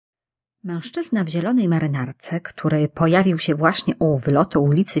Mężczyzna w zielonej marynarce, który pojawił się właśnie u wylotu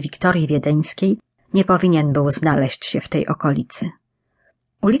ulicy Wiktorii Wiedeńskiej, nie powinien był znaleźć się w tej okolicy.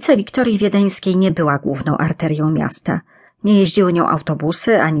 Ulica Wiktorii Wiedeńskiej nie była główną arterią miasta. Nie jeździły nią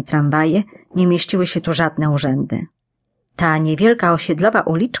autobusy ani tramwaje, nie mieściły się tu żadne urzędy. Ta niewielka osiedlowa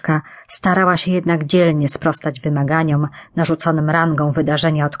uliczka starała się jednak dzielnie sprostać wymaganiom narzuconym rangą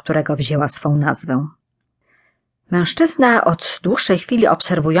wydarzenia, od którego wzięła swą nazwę. Mężczyzna, od dłuższej chwili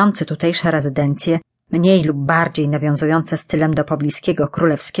obserwujący tutejsze rezydencje, mniej lub bardziej nawiązujące stylem do pobliskiego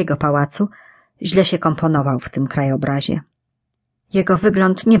królewskiego pałacu, źle się komponował w tym krajobrazie. Jego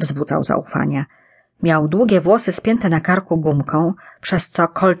wygląd nie wzbudzał zaufania. Miał długie włosy spięte na karku gumką, przez co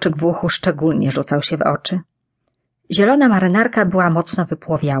kolczyk w uchu szczególnie rzucał się w oczy. Zielona marynarka była mocno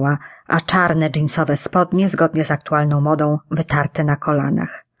wypłowiała, a czarne dżinsowe spodnie, zgodnie z aktualną modą, wytarte na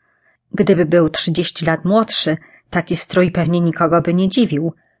kolanach. Gdyby był 30 lat młodszy, taki strój pewnie nikogo by nie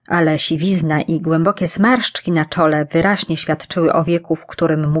dziwił, ale siwizna i głębokie zmarszczki na czole wyraźnie świadczyły o wieku, w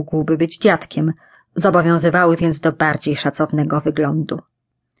którym mógłby być dziadkiem, zobowiązywały więc do bardziej szacownego wyglądu.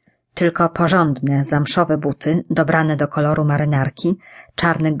 Tylko porządne, zamszowe buty, dobrane do koloru marynarki,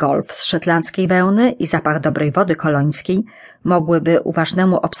 czarny golf z szetlandzkiej wełny i zapach dobrej wody kolońskiej mogłyby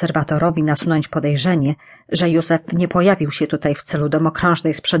uważnemu obserwatorowi nasunąć podejrzenie, że Józef nie pojawił się tutaj w celu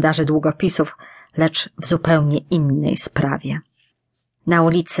domokrążnej sprzedaży długopisów, lecz w zupełnie innej sprawie. Na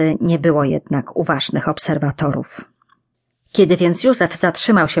ulicy nie było jednak uważnych obserwatorów. Kiedy więc Józef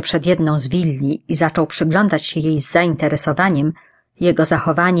zatrzymał się przed jedną z willi i zaczął przyglądać się jej z zainteresowaniem, jego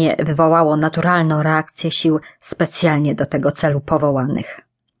zachowanie wywołało naturalną reakcję sił specjalnie do tego celu powołanych.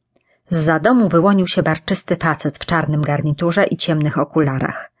 Zza domu wyłonił się barczysty facet w czarnym garniturze i ciemnych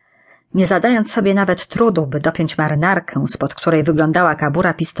okularach. Nie zadając sobie nawet trudu, by dopiąć marynarkę, spod której wyglądała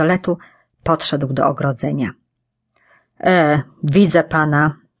kabura pistoletu, podszedł do ogrodzenia. Widzę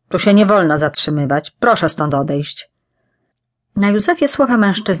pana. Tu się nie wolno zatrzymywać. Proszę stąd odejść. Na Józefie słowa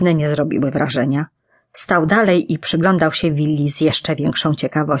mężczyzny nie zrobiły wrażenia. Stał dalej i przyglądał się willi z jeszcze większą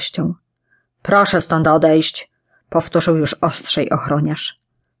ciekawością. Proszę stąd odejść, powtórzył już ostrzej ochroniarz.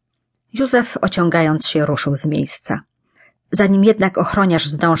 Józef, ociągając się, ruszył z miejsca. Zanim jednak ochroniarz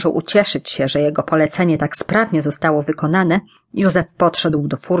zdążył ucieszyć się, że jego polecenie tak sprawnie zostało wykonane, Józef podszedł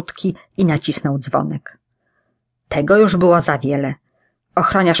do furtki i nacisnął dzwonek. Tego już było za wiele.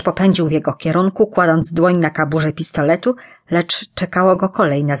 Ochroniarz popędził w jego kierunku, kładąc dłoń na kaburze pistoletu, lecz czekało go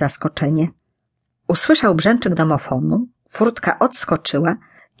kolejne zaskoczenie. Usłyszał brzęczyk domofonu, furtka odskoczyła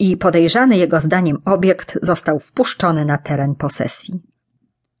i podejrzany jego zdaniem obiekt został wpuszczony na teren posesji.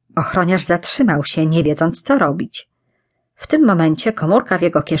 Ochroniarz zatrzymał się, nie wiedząc co robić. W tym momencie komórka w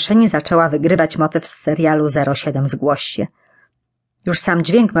jego kieszeni zaczęła wygrywać motyw z serialu 07 Zgłoś się. Już sam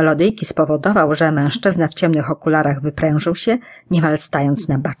dźwięk melodyjki spowodował, że mężczyzna w ciemnych okularach wyprężył się, niemal stając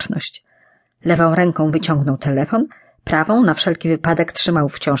na baczność. Lewą ręką wyciągnął telefon, prawą na wszelki wypadek trzymał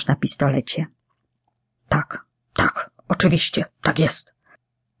wciąż na pistolecie. Tak, oczywiście, tak jest.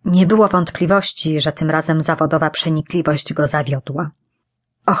 Nie było wątpliwości, że tym razem zawodowa przenikliwość go zawiodła.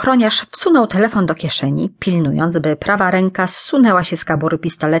 Ochroniarz wsunął telefon do kieszeni, pilnując, by prawa ręka zsunęła się z kabury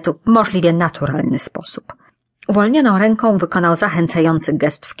pistoletu w możliwie naturalny sposób. Uwolnioną ręką wykonał zachęcający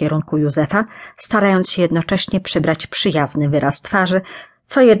gest w kierunku Józefa, starając się jednocześnie przybrać przyjazny wyraz twarzy,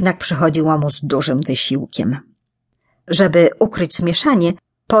 co jednak przychodziło mu z dużym wysiłkiem. Żeby ukryć zmieszanie,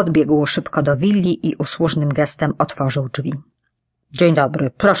 podbiegł szybko do willi i usłużnym gestem otworzył drzwi. Dzień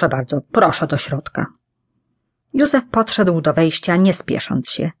dobry, proszę bardzo, proszę do środka. Józef podszedł do wejścia, nie spiesząc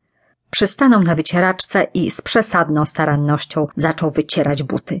się. Przystanął na wycieraczce i z przesadną starannością zaczął wycierać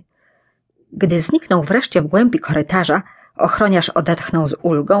buty. Gdy zniknął wreszcie w głębi korytarza, ochroniarz odetchnął z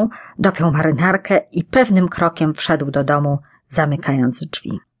ulgą, dopiął marynarkę i pewnym krokiem wszedł do domu, zamykając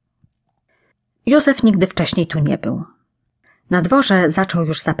drzwi. Józef nigdy wcześniej tu nie był. Na dworze zaczął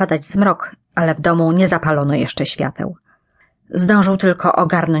już zapadać zmrok, ale w domu nie zapalono jeszcze świateł. Zdążył tylko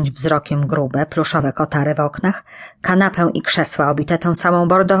ogarnąć wzrokiem grube, pluszowe kotary w oknach, kanapę i krzesła obite tą samą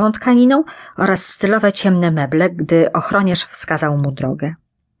bordową tkaniną oraz stylowe ciemne meble, gdy ochroniarz wskazał mu drogę.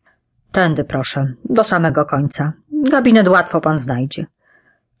 Tędy proszę, do samego końca. Gabinet łatwo pan znajdzie.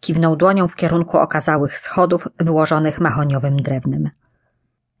 Kiwnął dłonią w kierunku okazałych schodów wyłożonych mahoniowym drewnem.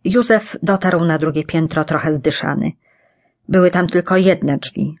 Józef dotarł na drugie piętro trochę zdyszany. Były tam tylko jedne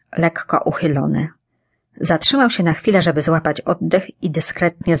drzwi, lekko uchylone. Zatrzymał się na chwilę, żeby złapać oddech i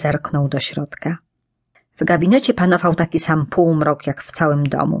dyskretnie zerknął do środka. W gabinecie panował taki sam półmrok jak w całym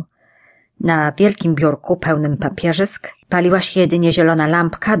domu. Na wielkim biurku pełnym papierzysk paliła się jedynie zielona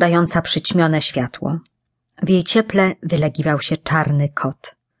lampka dająca przyćmione światło. W jej cieple wylegiwał się czarny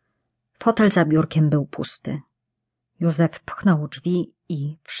kot. Fotel za biurkiem był pusty. Józef pchnął drzwi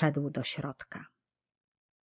i wszedł do środka.